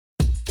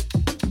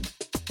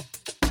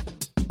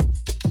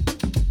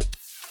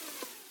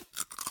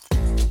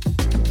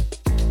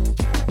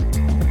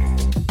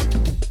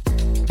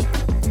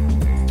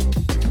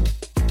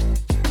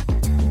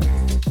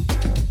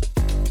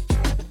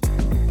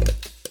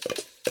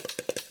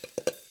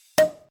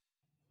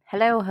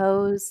Hello,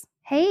 hoes.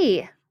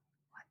 Hey,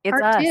 It's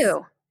part us,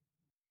 two,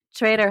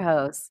 Trader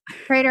Hoes.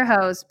 Trader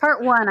Hose.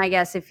 Part one, I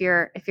guess, if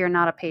you're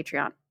not a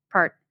Patreon.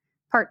 Part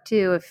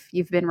two, if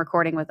you've been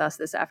recording with us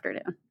this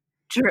afternoon.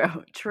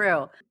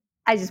 True.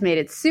 I just made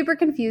it super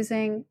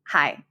confusing.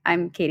 Hi,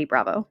 I'm Katie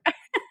Bravo.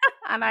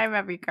 And I'm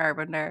Evie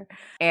Carpenter.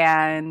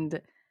 And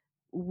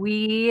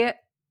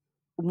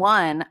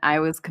I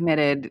was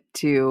committed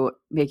to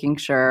making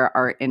sure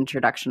our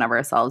introduction of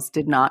ourselves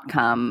did not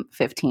come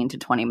 15 to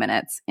 20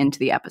 minutes into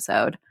the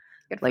episode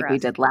like we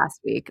did last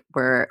week.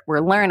 We're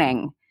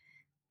learning.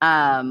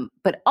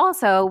 But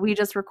also, we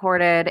just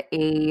recorded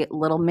a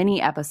little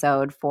mini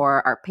episode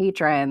for our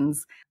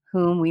patrons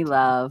whom we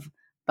love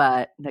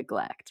but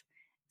neglect.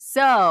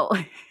 So,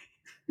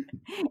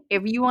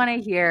 if you want to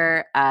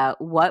hear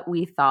what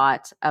we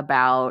thought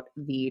about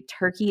the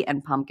turkey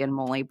and pumpkin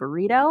mole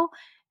burrito,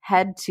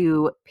 head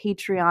to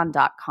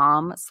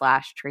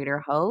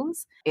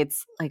patreon.com/traderhose.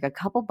 It's like a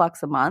couple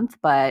bucks a month,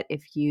 but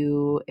if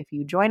you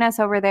join us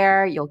over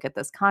there, you'll get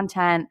this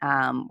content.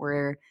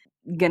 We're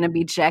going to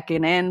be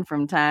checking in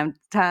from time to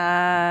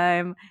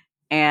time,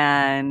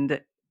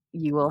 and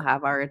you will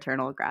have our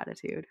eternal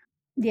gratitude.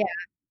 Yeah.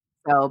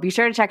 So be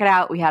sure to check it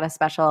out. We had a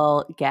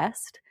special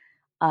guest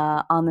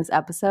on this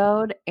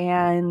episode,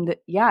 and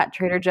yeah,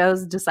 Trader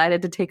Joe's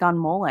decided to take on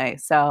mole.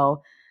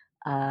 So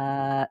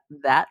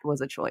that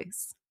was a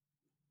choice.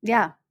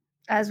 Yeah,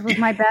 as was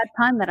my bad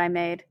pun that I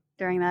made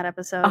during that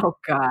episode. Oh,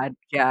 God.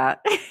 Yeah.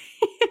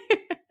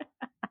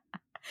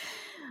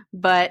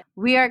 But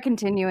we are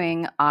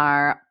continuing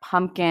our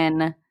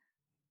pumpkin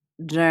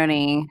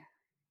journey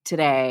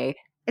today.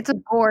 It's a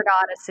gourd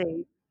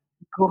odyssey.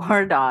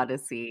 Gourd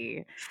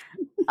Odyssey.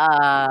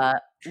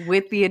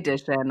 With the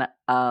addition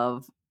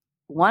of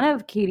one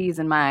of Katie's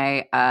and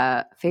my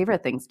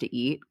favorite things to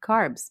eat,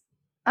 carbs.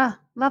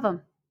 Love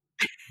them.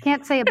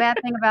 Can't say a bad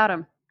thing about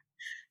them.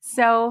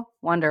 So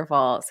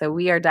wonderful. So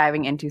we are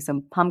diving into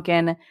some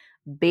pumpkin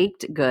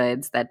baked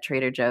goods that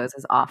Trader Joe's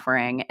is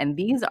offering. And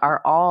these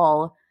are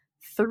all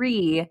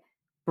 3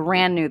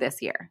 brand new this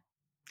year.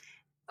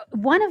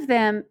 One of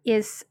them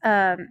is,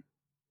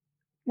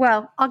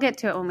 well, I'll get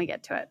to it when we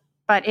get to it.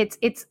 But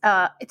it's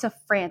a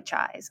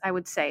franchise, I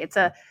would say. It's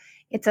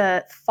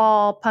a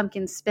fall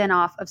pumpkin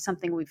spinoff of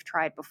something we've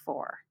tried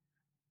before.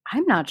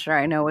 I'm not sure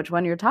I know which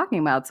one you're talking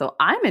about, so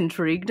I'm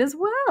intrigued as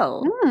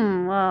well.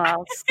 Well,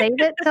 I'll save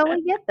it till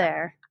we get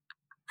there.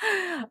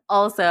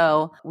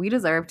 Also, we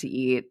deserve to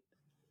eat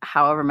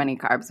however many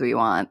carbs we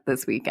want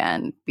this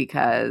weekend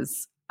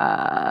because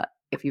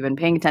if you've been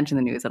paying attention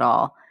to the news at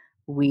all,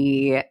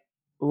 we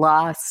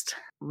lost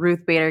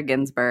Ruth Bader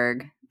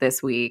Ginsburg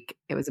this week.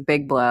 It was a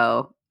big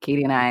blow.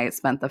 Katie and I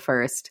spent the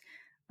first,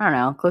 I don't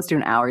know, close to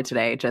an hour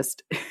today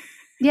just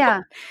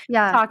yeah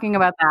talking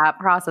about that,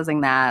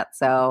 processing that.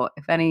 So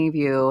if any of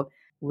you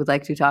would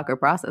like to talk or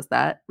process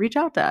that, reach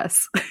out to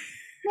us.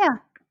 Yeah.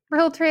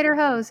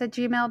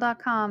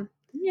 realtraderhose@gmail.com.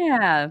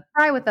 Yeah.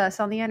 Try with us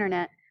on the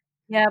internet.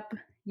 Yep.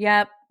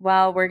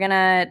 Well, we're going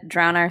to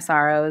drown our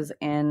sorrows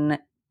in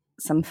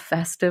some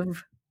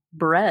festive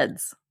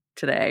breads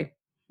today.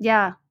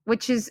 Yeah,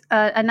 which is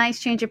a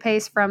nice change of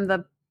pace from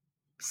the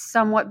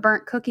somewhat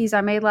burnt cookies I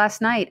made last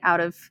night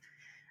out of,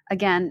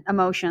 again,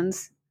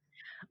 emotions.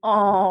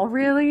 Oh,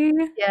 really?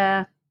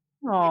 Yeah.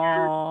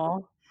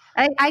 Oh.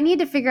 I need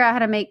to figure out how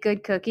to make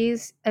good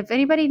cookies. If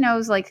anybody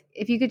knows, like,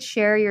 if you could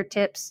share your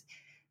tips,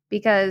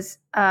 because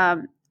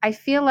I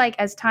feel like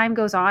as time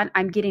goes on,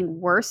 I'm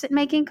getting worse at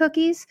making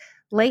cookies.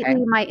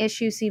 Lately, my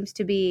issue seems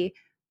to be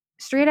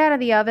straight out of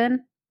the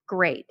oven,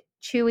 great,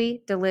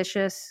 chewy,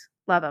 delicious,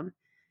 love them.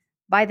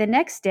 By the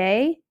next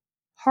day,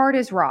 hard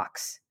as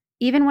rocks,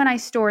 even when I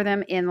store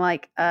them in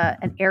like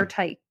an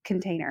airtight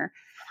container.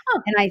 Oh.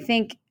 And I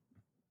think,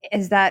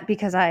 is that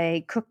because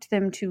I cooked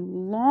them too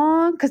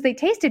long? Because they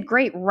tasted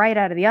great right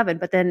out of the oven,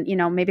 but then,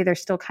 maybe they're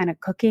still kind of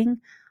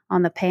cooking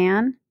on the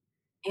pan.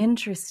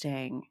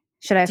 Interesting.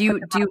 Should I do you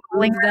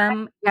move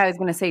them? Yeah, I was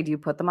going to say, do you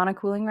put them on a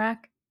cooling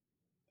rack?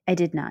 I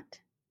did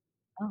not.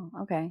 Oh,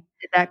 okay.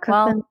 Did that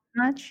cook them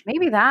much?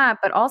 Maybe that,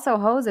 but also,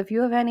 Hose, if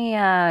you have any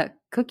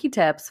cookie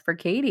tips for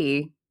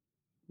Katie,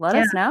 let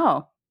us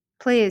know.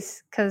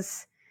 Please,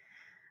 because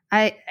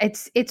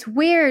it's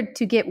weird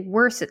to get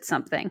worse at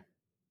something.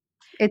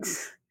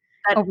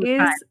 That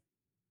is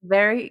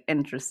very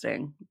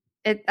interesting.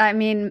 I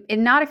mean,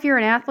 not if you're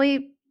an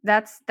athlete,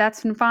 that's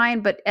fine,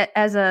 but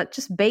as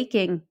just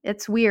baking,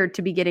 it's weird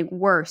to be getting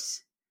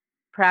worse.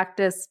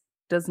 Practice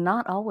does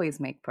not always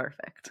make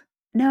perfect.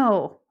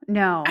 No.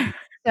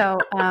 So,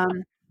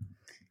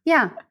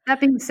 yeah,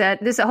 that being said,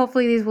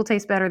 hopefully these will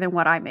taste better than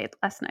what I made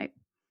last night.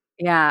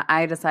 Yeah,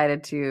 I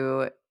decided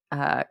to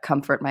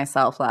comfort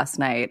myself last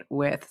night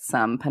with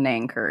some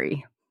Penang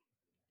curry.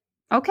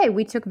 Okay,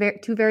 we took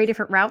 2 very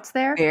different routes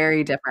there.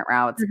 Very different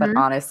routes, but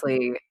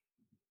honestly,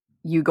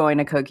 you going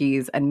to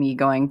cookies and me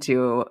going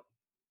to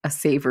a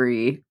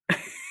savory.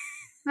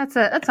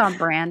 That's on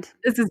brand.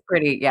 This is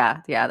pretty,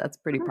 yeah, that's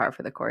pretty par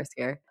for the course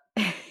here.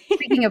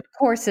 Speaking of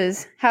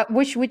courses, how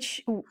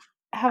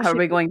are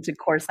we going to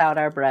course out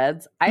our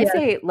breads? I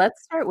say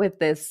let's start with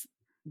this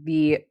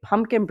the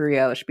pumpkin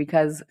brioche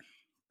because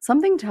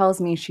something tells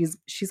me she's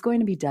going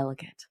to be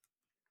delicate.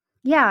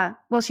 Yeah.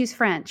 Well, she's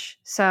French,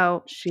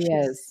 so She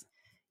is.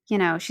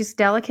 She's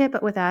delicate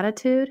but with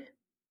attitude.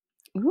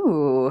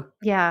 Ooh.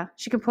 Yeah,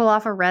 she can pull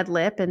off a red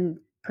lip and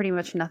pretty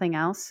much nothing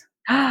else.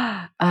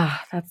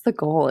 That's the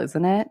goal,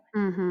 isn't it?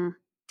 Mm-hmm.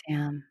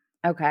 Damn.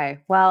 Okay.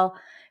 Well,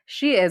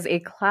 she is a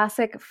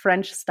classic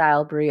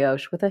French-style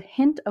brioche with a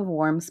hint of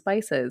warm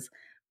spices.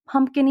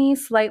 Pumpkiny,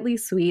 slightly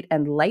sweet,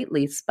 and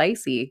lightly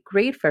spicy.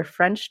 Great for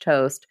French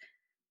toast.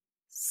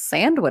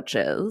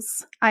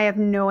 Sandwiches. I have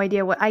no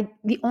idea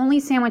the only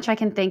sandwich I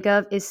can think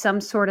of is some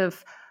sort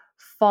of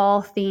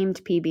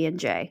fall-themed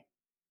PB&J.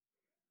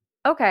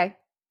 Okay.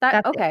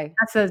 That's okay.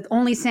 That's the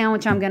only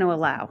sandwich I'm going to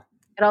allow.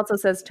 It also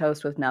says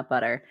toast with nut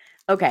butter.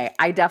 Okay,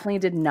 I definitely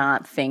did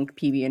not think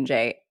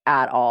PB&J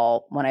at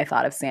all when I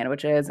thought of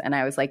sandwiches, and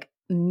I was like,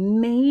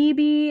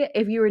 maybe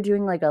if you were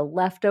doing like a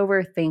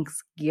leftover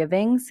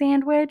Thanksgiving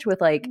sandwich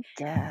with like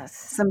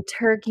some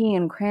turkey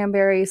and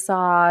cranberry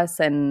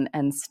sauce and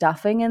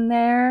stuffing in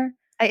there.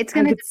 It's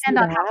going to depend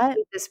on how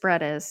sweet this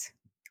bread is.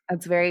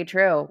 That's very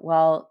true.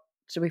 Well,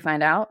 should we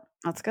find out?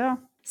 Let's go.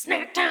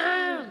 Snack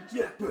time!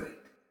 Yeah, break.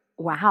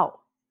 Wow.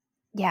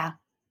 Yeah.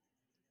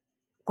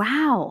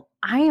 Wow.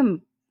 I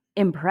am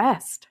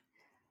impressed.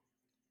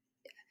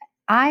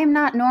 I'm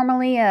not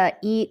normally a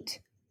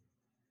eat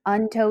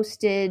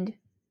untoasted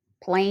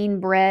plain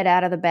bread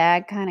out of the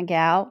bag kind of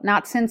gal.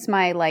 Not since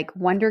my like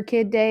Wonder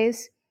Kid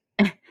days.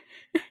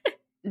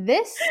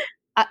 This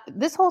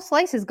whole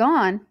slice is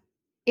gone.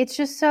 It's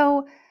just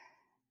so.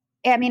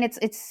 I mean,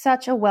 it's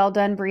such a well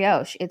done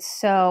brioche. It's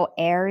so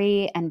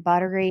airy and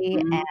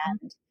buttery,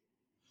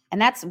 and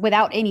that's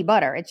without any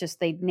butter. It's just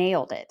they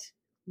nailed it.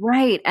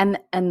 Right, and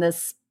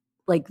this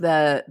like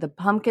the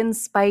pumpkin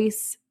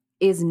spice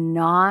is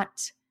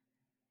not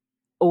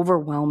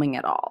overwhelming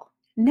at all.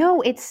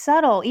 No, it's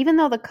subtle, even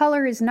though the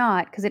color is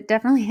not, because it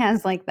definitely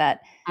has like that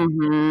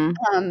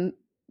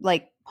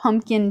like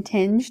pumpkin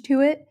tinge to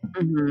it.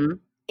 Mm-hmm.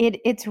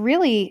 It's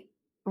really,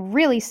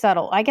 really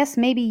subtle. I guess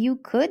maybe you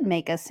could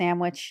make a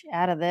sandwich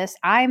out of this.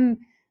 I'm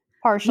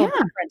partial to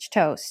French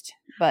toast,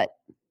 but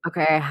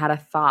okay, I had a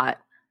thought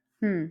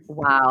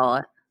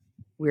while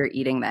we're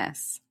eating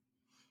this.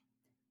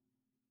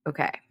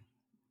 Okay,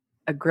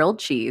 a grilled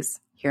cheese.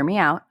 Hear me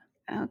out.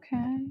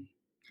 Okay.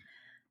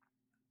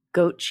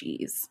 Goat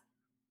cheese.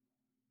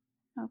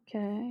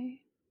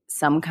 Okay.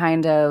 Some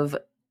kind of,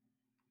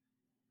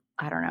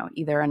 I don't know,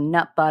 either a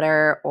nut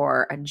butter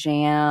or a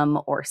jam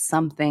or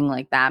something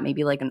like that.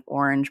 Maybe like an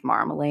orange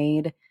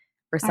marmalade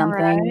or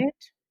something. Right.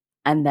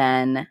 And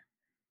then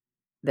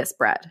this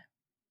bread.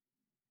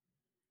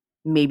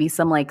 Maybe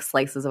some like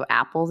slices of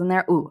apples in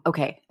there. Ooh,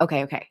 okay.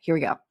 Here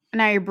we go.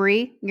 Now you're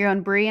brie. You're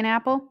on brie and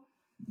apple?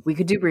 We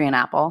could do brie and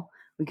apple.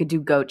 We could do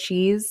goat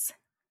cheese.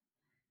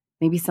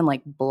 Maybe some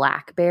like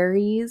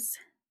blackberries.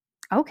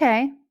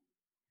 Okay.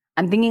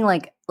 I'm thinking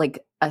like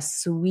a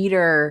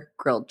sweeter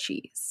grilled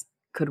cheese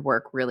could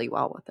work really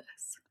well with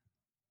this.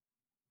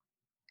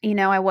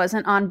 I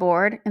wasn't on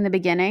board in the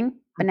beginning,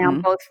 but now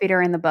both feet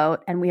are in the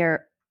boat and we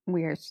are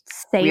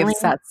sailing. We have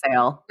set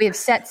sail. We have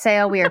set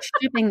sail. We are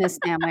shipping this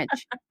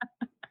sandwich.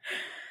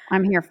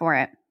 I'm here for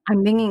it.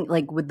 I'm thinking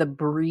like with the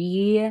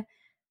brie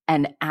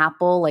and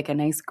apple, like a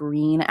nice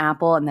green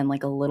apple, and then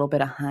like a little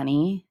bit of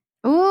honey.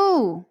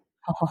 Ooh.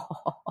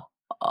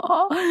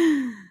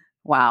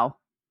 Wow.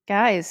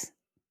 Guys,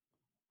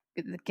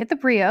 get the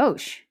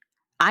brioche.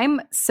 I'm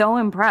so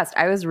impressed.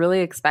 I was really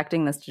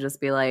expecting this to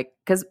just be like,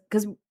 because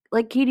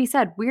like Katie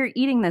said, we're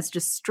eating this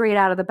just straight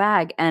out of the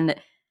bag, and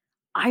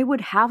I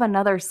would have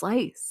another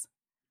slice.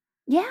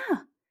 Yeah.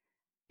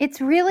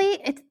 It's really,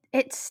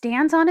 it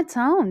stands on its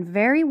own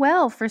very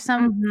well for for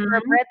a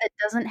bread that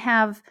doesn't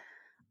have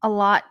a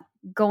lot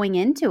going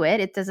into it.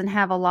 It doesn't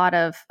have a lot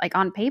of, like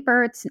on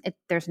paper,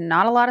 there's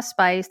not a lot of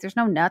spice. There's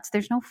no nuts.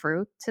 There's no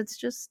fruits. It's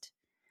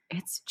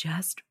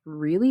just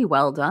really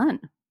well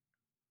done.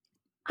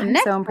 I'm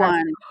so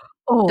impressed.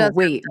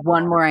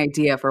 One more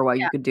idea for what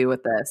you could do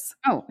with this.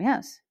 Oh,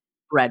 yes.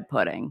 Bread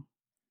pudding.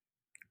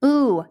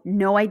 Ooh,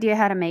 no idea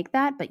how to make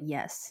that, but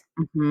yes.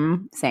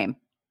 Same.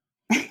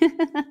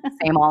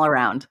 Same all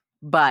around.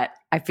 But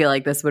I feel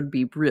like this would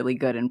be really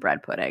good in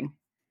bread pudding.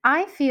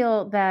 I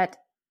feel that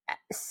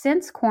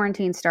since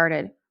quarantine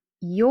started,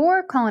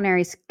 your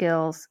culinary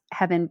skills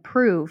have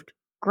improved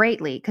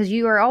greatly because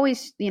you are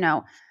always,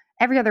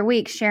 every other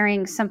week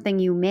sharing something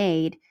you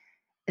made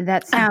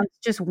that sounds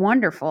just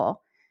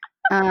wonderful.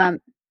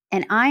 And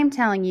I'm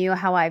telling you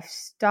how I've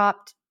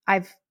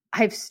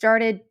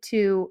started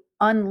to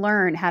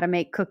unlearn how to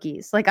make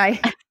cookies. Like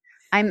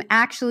I'm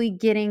actually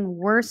getting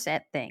worse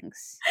at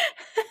things.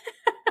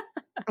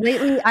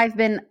 Lately,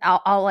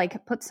 I'll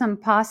like put some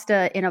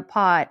pasta in a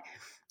pot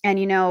and,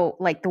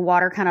 like the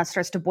water kind of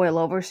starts to boil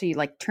over. So you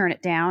like turn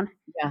it down.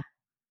 Yeah.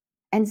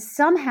 And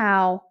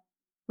somehow,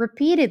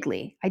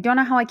 repeatedly, I don't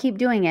know how I keep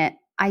doing it.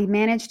 I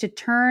managed to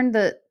turn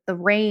the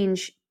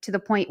range to the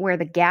point where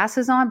the gas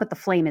is on, but the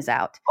flame is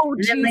out. Oh,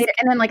 geez.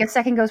 And then like a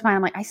second goes by and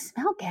I'm like, I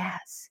smell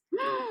gas.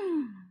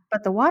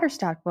 But the water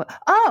stopped.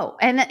 Oh,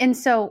 and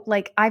so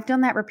like I've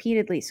done that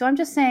repeatedly. So I'm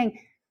just saying,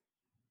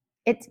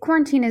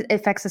 quarantine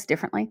affects us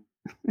differently.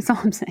 That's all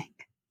I'm saying.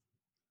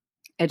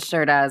 It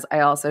sure does.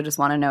 I also just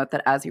want to note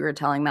that as you were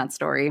telling that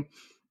story,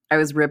 I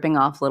was ripping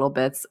off little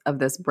bits of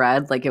this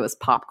bread like it was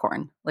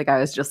popcorn. Like I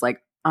was just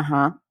like,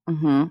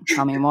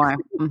 tell me more.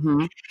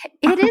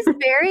 It is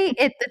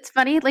it's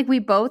funny. Like we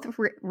both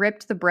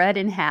ripped the bread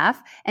in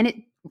half, and it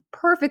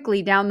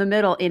perfectly down the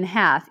middle in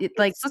half. It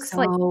like it's looks so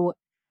like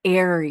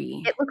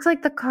airy. It looks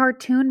like the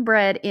cartoon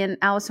bread in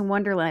Alice in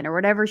Wonderland or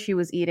whatever she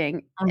was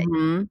eating.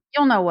 Mm-hmm.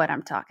 You'll know what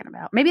I'm talking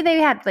about. Maybe they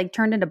had like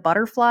turned into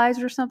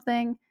butterflies or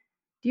something.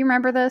 Do you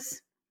remember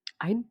this?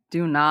 I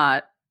do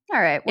not.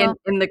 All right. Well,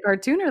 in the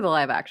cartoon or the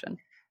live action?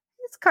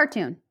 It's a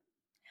cartoon.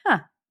 Huh.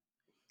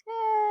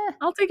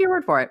 I'll take your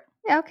word for it.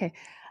 Yeah, okay.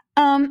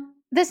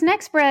 This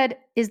next bread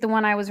is the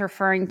one I was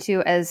referring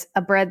to as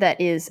a bread that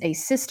is a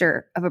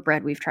sister of a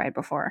bread we've tried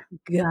before.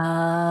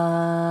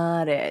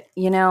 Got it.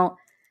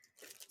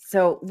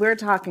 So we're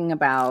talking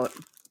about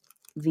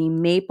the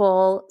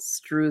maple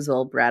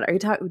streusel bread.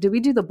 Did we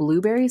do the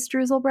blueberry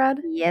streusel bread?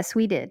 Yes,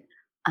 we did.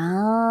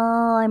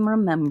 Oh, I'm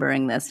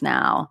remembering this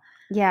now.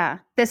 Yeah.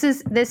 This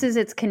is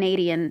its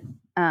Canadian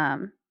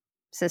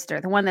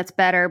sister, the one that's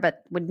better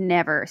but would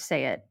never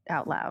say it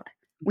out loud.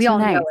 We all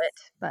know it,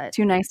 but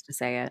too nice to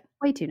say it.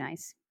 Way too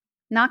nice.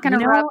 Not going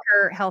to rub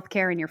her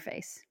healthcare in your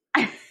face,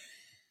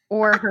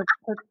 or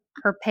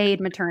her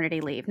paid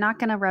maternity leave. Not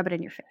going to rub it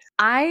in your face.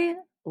 I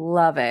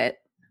love it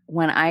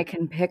when I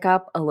can pick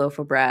up a loaf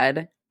of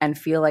bread and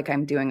feel like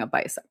I'm doing a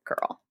bicep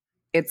curl.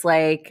 It's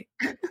like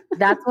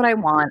that's what I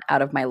want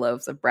out of my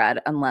loaves of bread,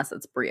 unless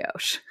it's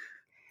brioche.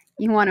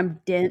 You want them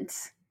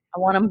dense. I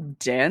want them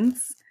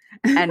dense.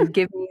 And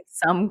give me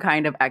some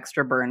kind of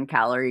extra burn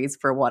calories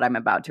for what I'm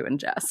about to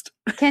ingest.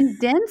 Can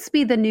dense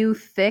be the new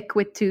thick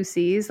with 2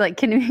 C's? Like,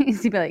 can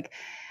you be like,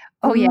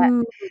 oh yeah?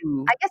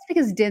 Ooh. I guess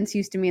because dense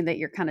used to mean that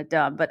you're kind of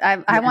dumb, but I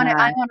want to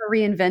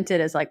reinvent it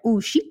as like, ooh,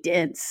 she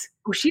dense.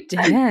 Oh, she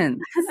dense.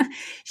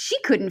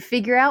 She couldn't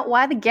figure out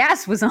why the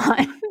gas was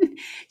on.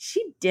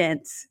 She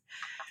dense.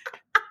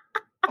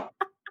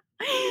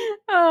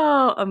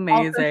 Oh,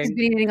 amazing. Also, she's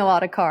been eating a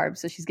lot of carbs,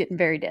 so she's getting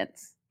very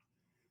dense.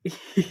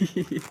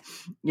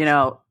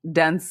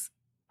 Dense.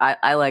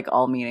 I like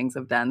all meanings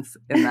of dense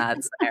in that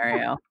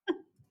scenario.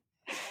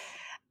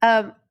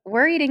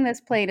 We're eating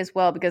this plate as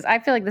well because I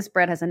feel like this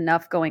bread has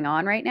enough going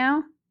on right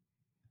now.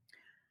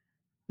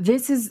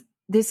 This is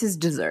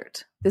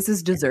dessert. This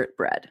is dessert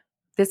bread.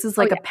 This is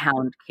like a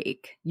pound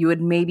cake. You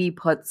would maybe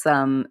put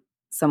some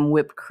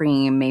whipped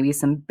cream, maybe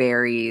some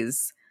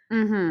berries,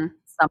 something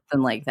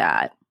like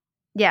that.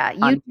 Yeah,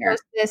 you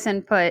toast this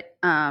and put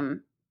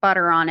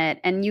butter on it,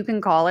 and you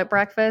can call it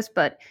breakfast,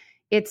 but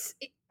it's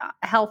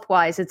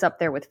health-wise, it's up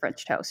there with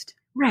French toast.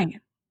 Right.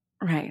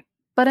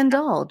 But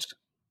indulge.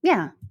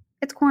 Yeah,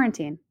 it's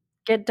quarantine.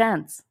 Get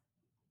dense.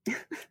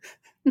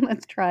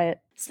 Let's try it.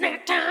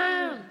 Snack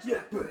time!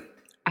 Yeah, buddy.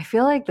 I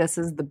feel like this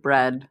is the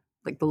bread,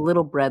 like the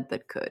little bread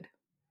that could.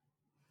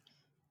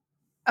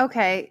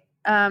 Okay.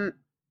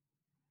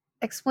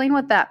 Explain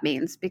what that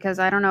means, because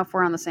I don't know if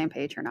we're on the same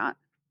page or not.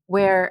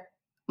 Where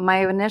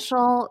my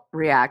initial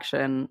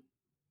reaction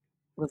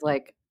was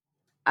like,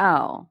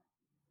 oh,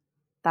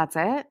 that's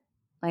it?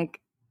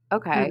 Like,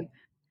 okay.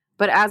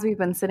 But as we've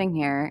been sitting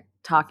here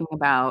talking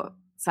about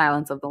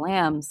Silence of the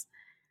Lambs,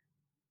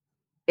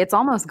 it's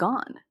almost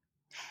gone.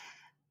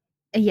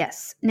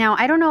 Yes. Now,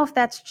 I don't know if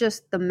that's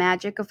just the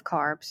magic of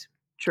carbs.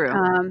 True.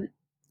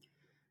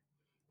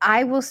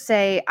 I will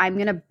say I'm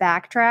going to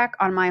backtrack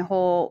on my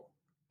whole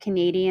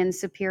Canadian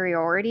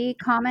superiority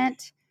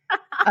comment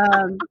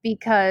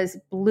because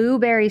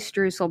blueberry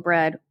streusel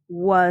bread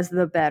was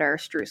the better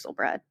streusel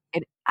bread.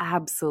 It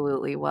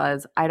absolutely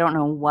was. I don't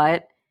know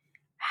what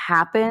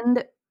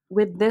happened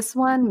with this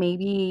one.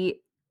 Maybe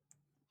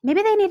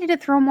they needed to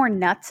throw more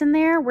nuts in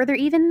there. Were there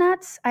even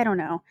nuts? I don't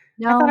know.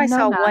 No, I thought I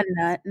saw nuts. one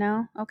nut.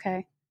 No?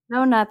 Okay.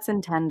 No nuts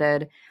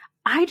intended.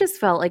 I just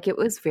felt like it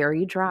was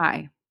very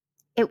dry.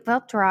 It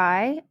felt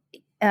dry.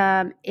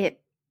 It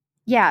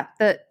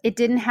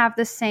didn't have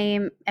the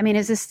same. I mean,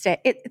 is this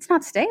it's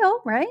not stale,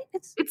 right?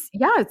 It's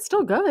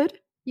still good.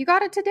 You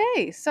got it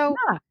today, so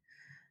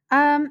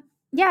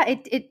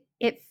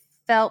it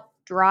felt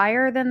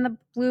drier than the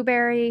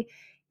blueberry.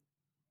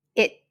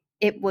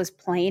 It was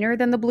plainer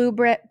than the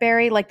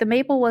blueberry. Like the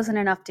maple wasn't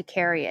enough to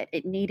carry it.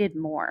 It needed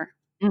more.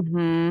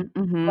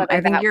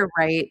 I think you're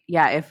right.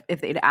 Yeah,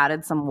 if they'd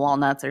added some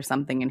walnuts or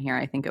something in here,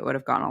 I think it would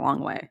have gone a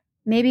long way.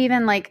 Maybe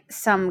even like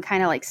some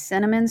kind of like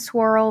cinnamon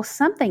swirl,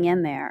 something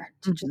in there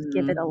to just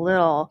give it a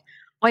little.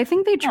 Well, I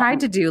think they tried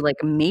to do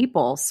like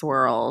maple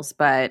swirls,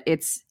 but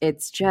it's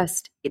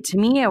just to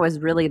me, it was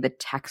really the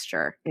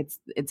texture. It's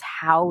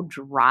how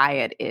dry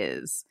it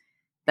is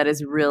that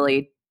is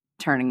really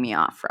turning me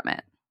off from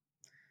it.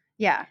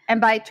 Yeah, and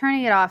by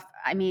turning it off,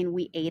 I mean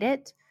we ate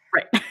it,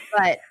 right?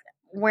 But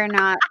we're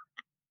not,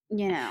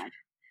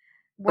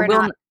 we're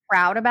not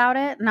proud about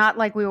it. Not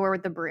like we were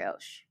with the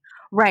brioche.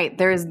 Right.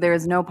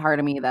 There's no part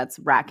of me that's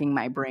racking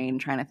my brain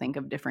trying to think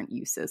of different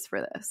uses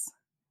for this.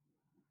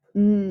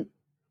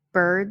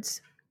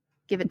 birds.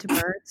 Give it to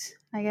birds,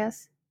 I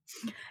guess.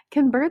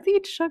 Can birds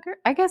eat sugar?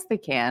 I guess they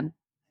can.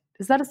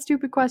 Is that a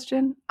stupid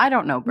question? I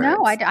don't know birds.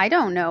 No, I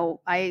don't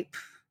know.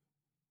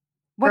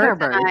 What are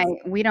Birds birds?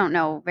 and we don't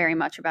know very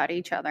much about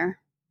each other.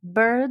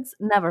 Birds?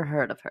 Never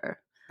heard of her.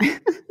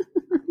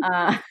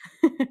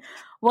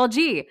 Well,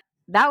 gee,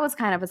 that was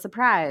kind of a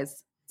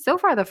surprise. So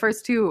far, the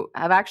first two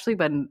have actually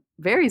been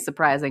very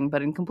surprising,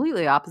 but in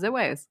completely opposite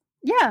ways.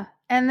 Yeah.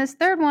 And this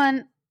third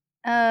one,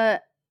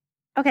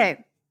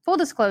 okay, full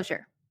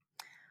disclosure.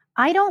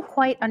 I don't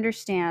quite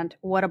understand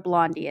what a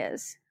blondie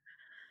is.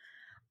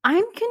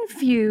 I'm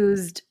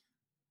confused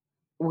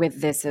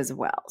with this as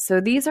well. So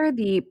these are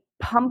the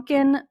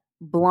pumpkin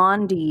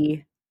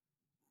blondie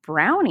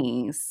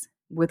brownies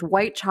with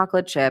white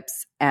chocolate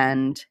chips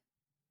and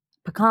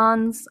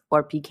pecans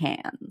or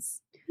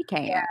pecans.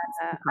 Pecans. Yeah,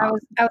 I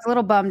was a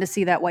little bummed to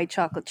see that white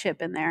chocolate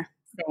chip in there.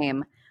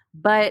 Same.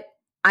 But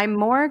I'm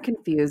more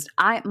confused.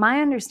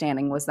 My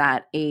understanding was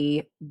that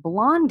a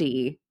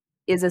blondie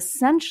is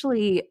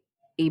essentially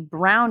a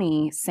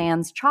brownie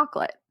sans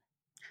chocolate.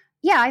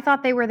 Yeah, I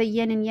thought they were the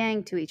yin and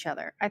yang to each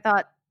other. I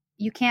thought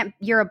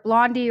you're a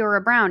blondie or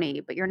a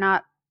brownie, but you're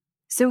not.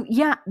 So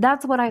yeah,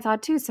 that's what I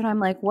thought too. So I'm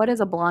like, what is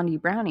a blondie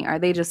brownie? Are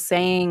they just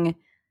saying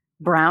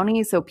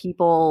brownie so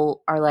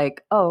people are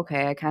like, oh,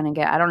 okay, I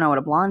don't know what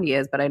a blondie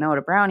is, but I know what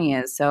a brownie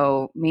is.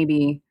 So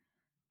maybe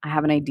I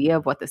have an idea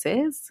of what this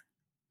is.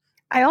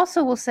 I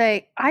also will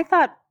say, I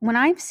thought when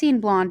I've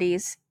seen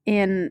blondies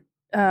in,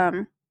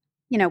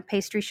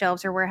 pastry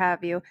shelves or where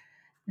have you,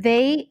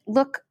 they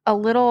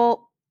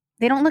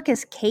don't look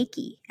as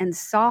cakey and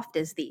soft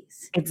as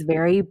these. It's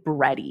very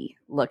bready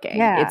looking.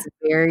 Yeah. It's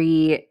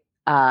very,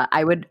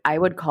 I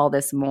would call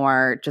this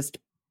more just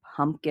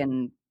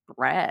pumpkin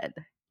bread.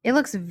 It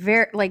looks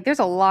very, there's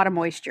a lot of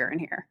moisture in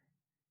here.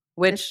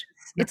 Which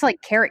it's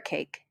like carrot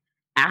cake.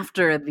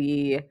 After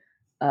the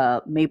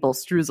maple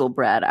streusel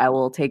bread, I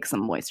will take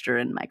some moisture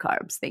in my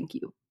carbs. Thank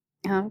you.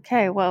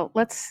 Okay, well,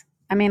 let's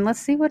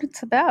see what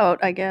it's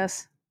about, I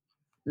guess.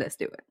 Let's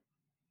do it.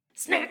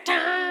 Snack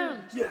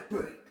time! Yeah,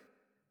 break.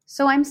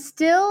 So I'm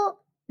still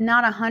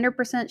not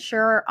 100%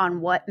 sure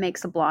on what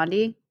makes a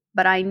blondie,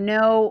 but I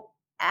know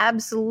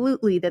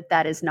absolutely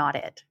that is not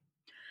it.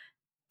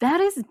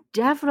 That is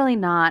definitely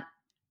not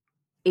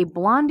a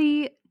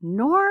blondie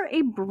nor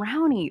a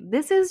brownie.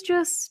 This is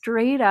just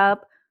straight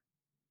up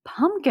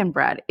pumpkin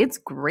bread. It's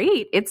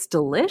great. It's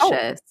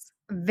delicious.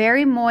 Oh,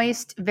 very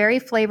moist, very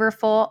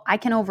flavorful. I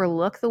can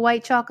overlook the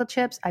white chocolate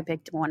chips. I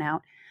picked one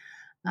out.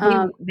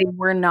 They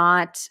were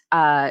not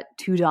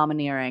too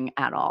domineering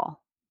at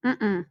all.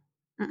 And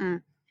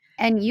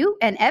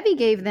Evie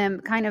gave them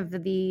kind of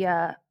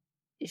the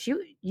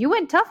you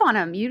went tough on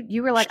them.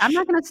 You were like, I'm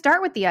not going to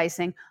start with the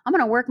icing. I'm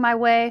going to work my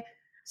way.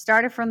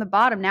 Started from the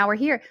bottom. Now we're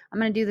here. I'm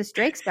going to do this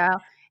Drake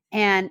style,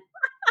 and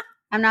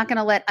I'm not going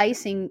to let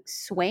icing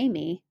sway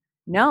me.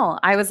 No,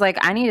 I was like,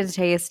 I need to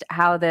taste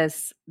how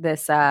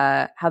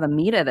how the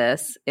meat of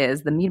this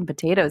is, the meat and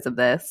potatoes of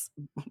this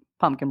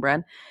pumpkin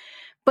bread.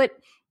 But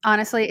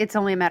honestly, it's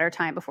only a matter of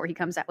time before he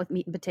comes out with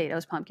meat and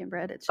potatoes pumpkin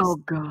bread. It's just, oh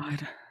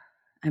God.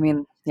 I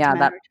mean,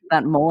 yeah,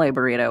 that mole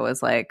burrito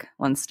was like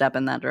one step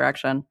in that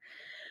direction.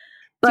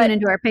 But tune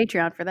into our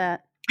Patreon for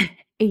that.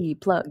 80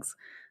 plugs.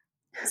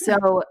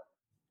 So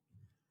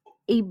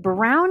a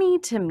brownie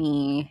to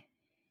me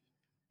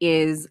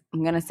is,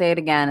 I'm going to say it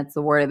again, it's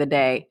the word of the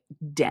day,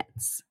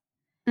 dense.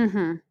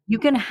 Mm-hmm. You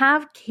can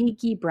have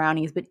cakey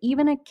brownies, but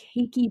even a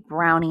cakey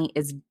brownie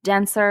is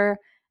denser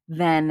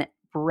than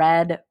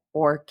bread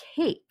or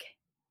cake.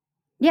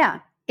 Yeah,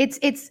 it's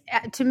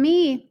to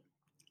me,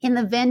 in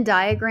the Venn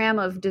diagram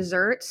of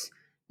desserts,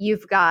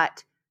 you've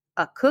got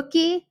a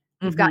cookie,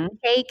 you've got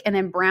cake, and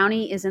then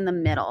brownie is in the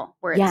middle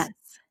where it's,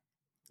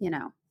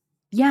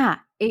 Yeah.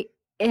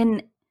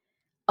 In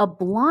a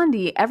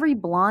blondie, every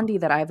blondie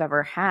that I've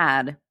ever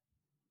had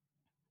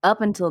up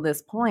until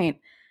this point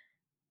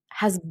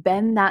has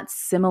been that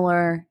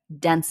similar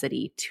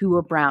density to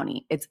a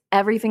brownie. It's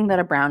everything that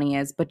a brownie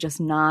is, but just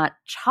not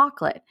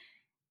chocolate.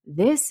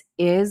 This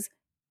is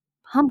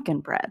pumpkin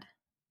bread.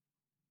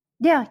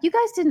 Yeah, you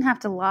guys didn't have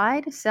to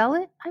lie to sell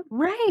it.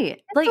 Right.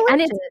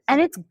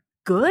 And it's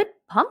good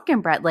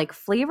pumpkin bread. Like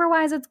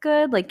flavor-wise, it's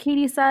good. Like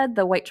Katie said,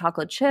 the white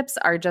chocolate chips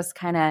are just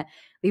kind of,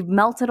 they've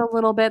melted a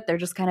little bit. They're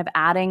just kind of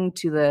adding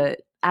a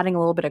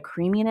little bit of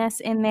creaminess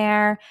in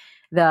there.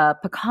 The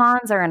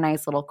pecans are a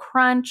nice little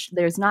crunch.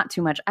 There's not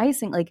too much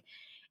icing. Like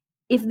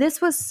if this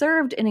was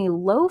served in a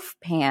loaf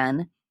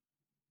pan,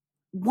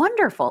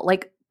 wonderful.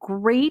 Like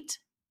great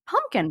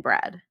pumpkin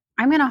bread.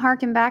 I'm going to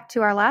harken back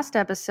to our last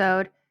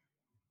episode.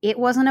 It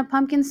wasn't a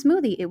pumpkin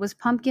smoothie. It was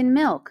pumpkin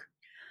milk.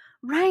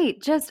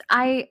 Right. Just,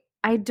 I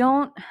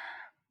don't,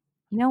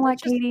 you know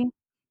what, Katie?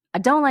 I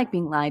don't like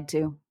being lied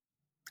to.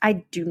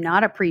 I do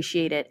not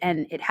appreciate it.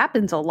 And it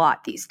happens a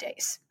lot these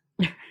days.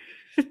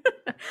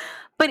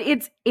 But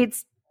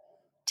it's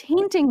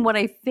tainting what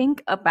I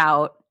think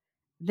about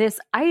this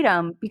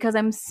item because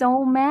I'm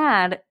so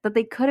mad that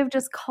they could have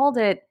just called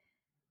it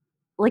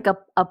like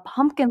a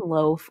pumpkin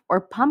loaf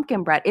or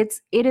pumpkin bread. It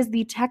is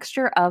the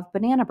texture of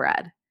banana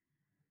bread.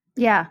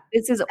 Yeah.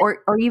 This is,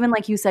 or even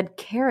like you said,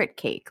 carrot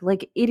cake.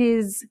 Like it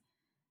is.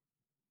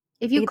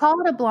 If you call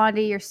it a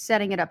blondie, you're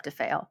setting it up to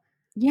fail.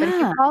 Yeah. But if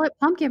you call it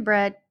pumpkin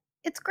bread,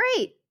 it's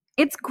great.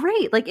 It's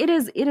great. Like it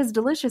is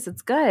delicious.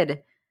 It's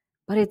good.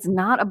 But it's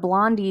not a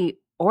blondie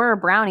or a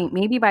brownie.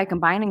 Maybe by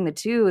combining the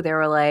two, they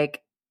were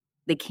like,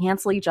 they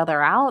cancel each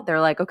other out.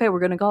 They're like, okay, we're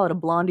going to call it a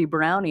blondie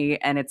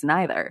brownie, and it's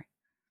neither.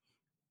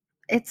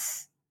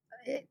 It's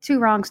two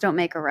wrongs don't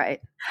make a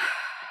right.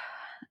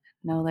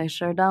 No, they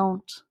sure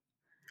don't.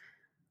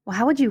 Well,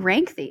 how would you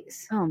rank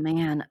these? Oh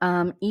man,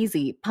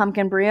 easy.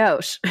 Pumpkin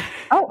brioche.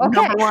 Oh,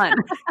 okay. Number 1.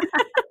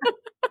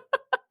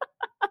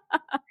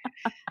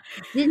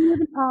 Didn't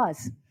even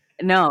pause.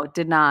 No,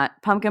 did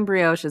not. Pumpkin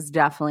brioche is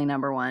definitely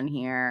number 1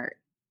 here.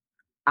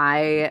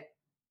 I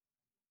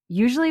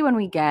usually, when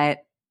we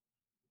get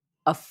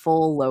a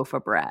full loaf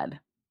of bread,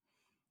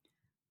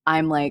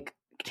 I'm like,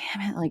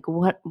 damn it, like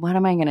what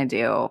am I gonna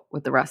do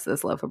with the rest of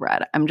this loaf of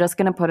bread? I'm just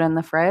gonna put it in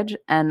the fridge,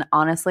 and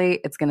honestly,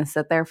 it's gonna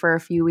sit there for a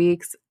few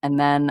weeks, and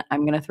then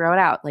I'm gonna throw it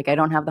out. Like I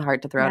don't have the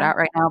heart to throw it out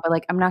right now, but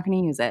like I'm not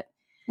gonna use it.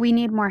 We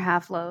need more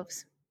half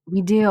loaves.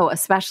 We do,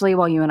 especially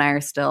while you and I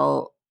are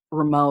still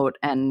remote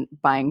and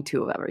buying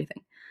 2 of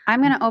everything.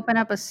 I'm gonna open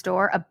up a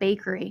store, a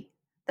bakery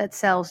that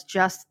sells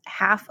just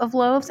half of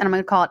loaves, and I'm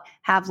gonna call it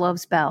Have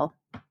Loaves Bell.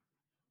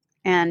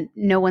 And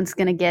no one's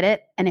going to get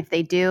it. And if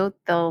they do,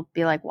 they'll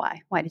be like,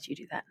 why? Why did you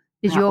do that?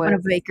 Did you open a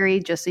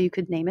bakery just so you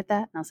could name it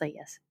that? And I'll say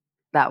yes.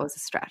 That was a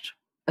stretch,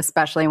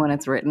 especially when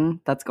it's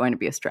written. That's going to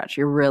be a stretch.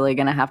 You're really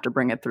going to have to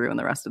bring it through in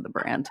the rest of the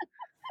brand.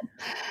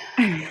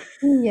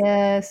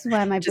 Yes.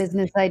 Why my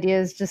business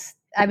ideas just,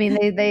 I mean,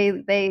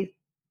 they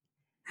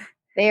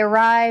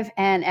arrive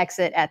and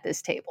exit at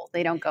this table.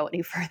 They don't go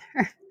any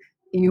further.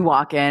 You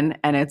walk in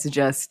and it's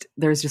just,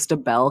 there's just a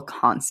bell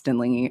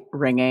constantly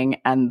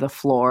ringing and the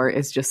floor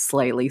is just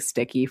slightly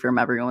sticky from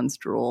everyone's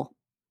drool.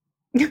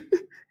 So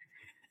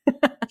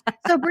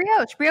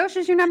brioche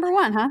is your number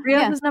 1, huh?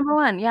 Brioche is number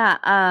 1. Yeah.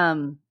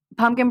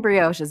 Pumpkin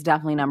brioche is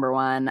definitely number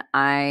 1.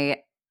 I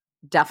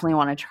definitely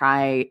want to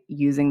try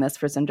using this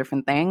for some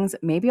different things.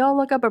 Maybe I'll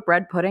look up a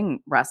bread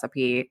pudding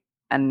recipe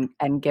and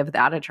give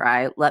that a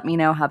try. Let me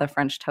know how the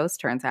French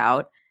toast turns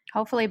out.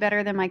 Hopefully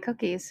better than my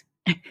cookies.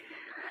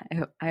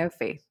 I have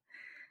faith.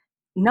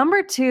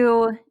 Number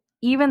 2,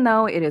 even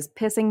though it is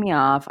pissing me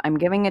off, I'm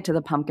giving it to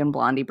the pumpkin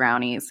blondie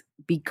brownies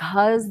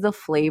because the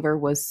flavor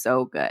was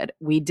so good.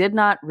 We did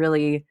not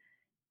really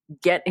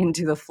get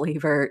into the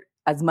flavor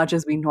as much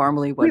as we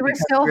normally would. We were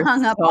so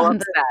hung up on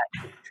the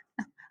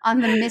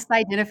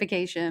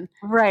misidentification.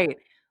 Right.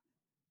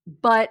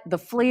 But the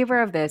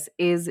flavor of this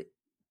is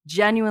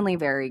genuinely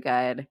very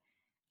good.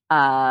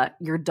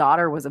 Your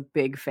daughter was a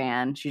big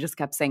fan. She just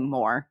kept saying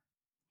more.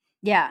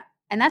 Yeah.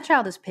 And that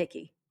child is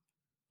picky.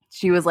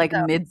 She was like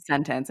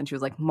mid-sentence and she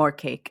was like, more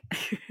cake.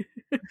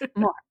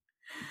 More.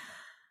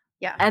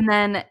 Yeah. And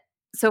then,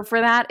 so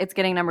for that, it's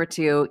getting number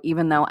 2,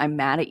 even though I'm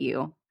mad at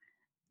you.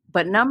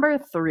 But number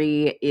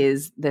 3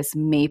 is this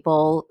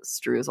maple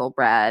streusel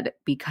bread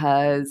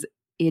because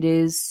it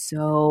is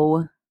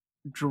so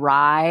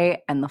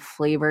dry and the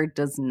flavor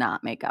does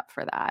not make up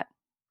for that.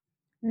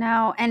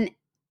 No. And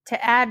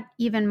to add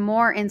even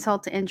more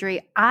insult to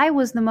injury, I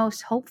was the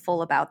most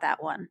hopeful about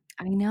that one.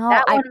 I know.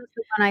 That one was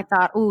the one I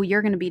thought, oh,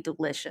 you're going to be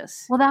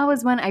delicious. Well, that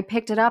was when I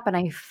picked it up and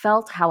I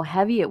felt how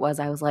heavy it was.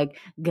 I was like,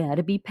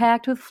 gotta be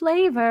packed with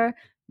flavor.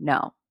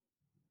 No,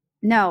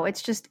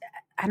 it's just,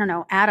 I don't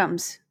know,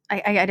 atoms.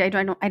 I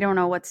don't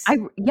know what's. I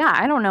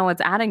don't know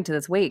what's adding to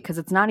this weight because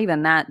it's not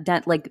even that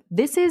dense. Like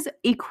this is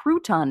a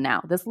crouton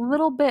now. This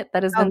little bit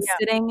that has been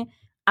sitting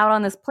out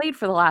on this plate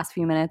for the last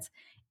few minutes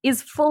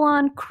is full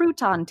on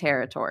crouton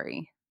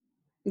territory.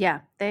 Yeah,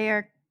 they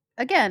are,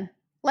 again,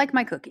 like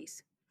my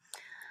cookies.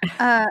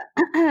 Kind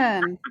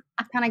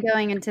of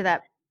going into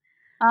that.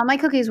 My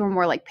cookies were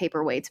more like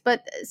paperweights,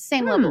 but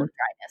same level of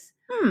dryness.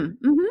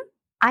 Mm-hmm.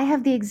 I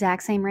have the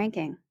exact same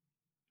ranking.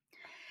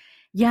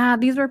 Yeah,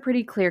 these were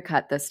pretty clear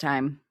cut this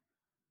time.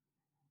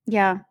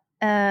 Yeah.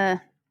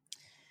 Well,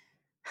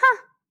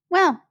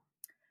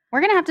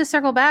 we're gonna have to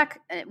circle back.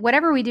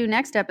 Whatever we do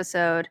next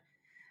episode,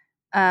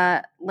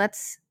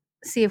 let's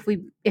see if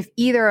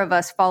either of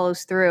us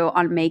follows through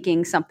on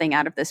making something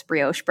out of this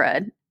brioche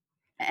bread,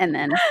 and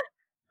then.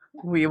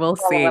 We will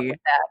see.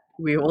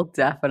 We will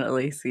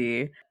definitely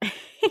see.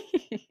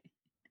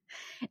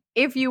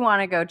 If you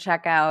want to go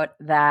check out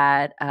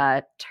that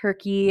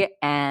turkey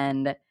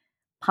and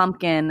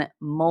pumpkin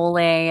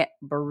mole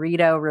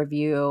burrito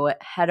review,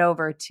 head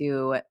over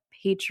to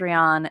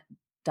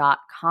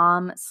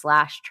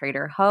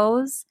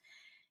patreon.com/traderhose.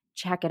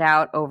 Check it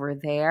out over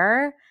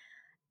there.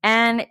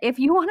 And if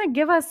you want to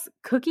give us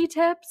cookie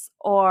tips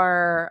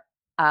or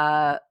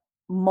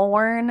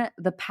mourn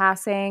the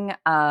passing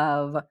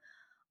of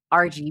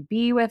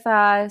RGB with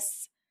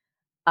us.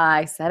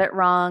 I said it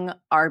wrong.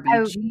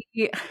 RBG.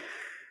 You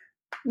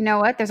know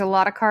what? There's a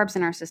lot of carbs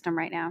in our system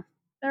right now.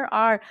 There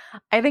are.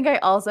 I think I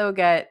also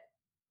get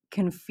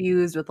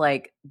confused with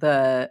like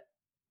the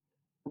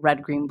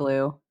red, green,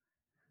 blue.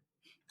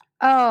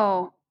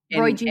 Oh,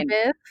 Roy G.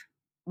 Biv?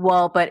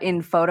 Well, but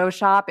in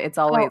Photoshop, it's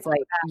always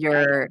like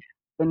you're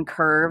in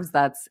curves.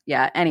 That's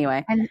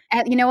anyway. And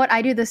you know what?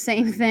 I do the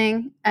same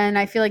thing, and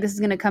I feel like this is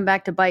going to come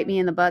back to bite me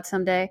in the butt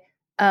someday.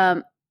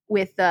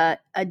 With a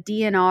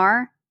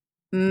DNR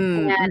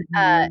and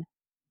an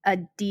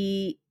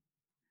NDA.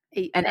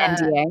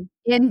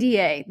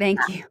 NDA. Thank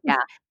you.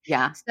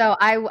 Yeah. So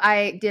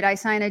I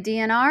sign a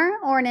DNR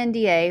or an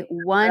NDA?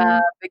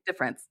 One big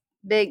difference.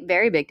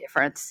 Very big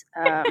difference.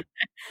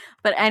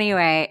 But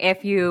anyway,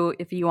 if you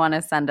want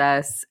to send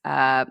us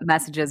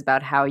messages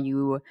about how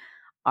you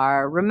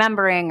are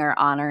remembering or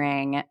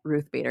honoring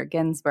Ruth Bader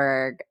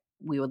Ginsburg,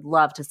 we would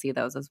love to see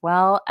those as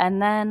well.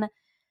 And then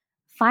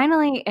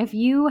finally, if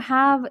you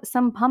have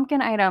some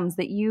pumpkin items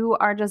that you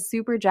are just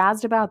super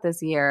jazzed about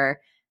this year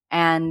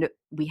and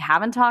we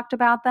haven't talked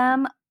about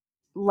them,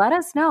 let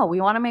us know. We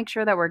want to make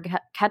sure that we're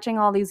catching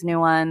all these new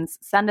ones.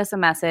 Send us a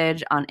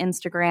message on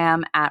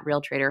Instagram at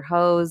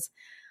RealTraderHose,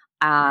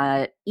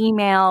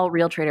 email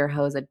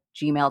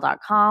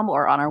realtraderhose@gmail.com,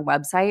 or on our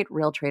website,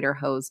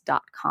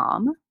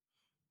 realtraderhose.com.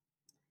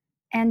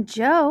 And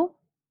Joe,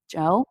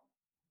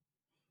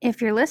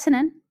 if you're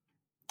listening,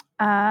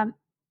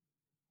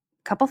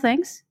 couple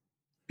things.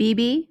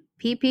 BB,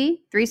 PP,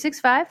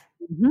 365.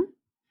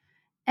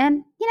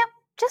 And,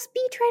 just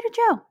be Trader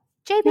Joe.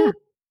 JB,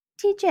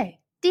 TJ,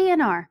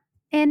 DNR,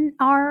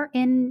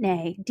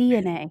 NRNA,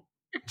 DNA,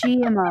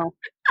 GMO.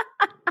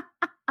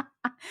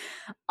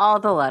 All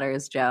the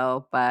letters,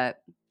 Joe,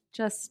 but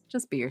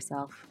just be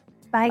yourself.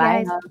 Bye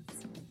guys.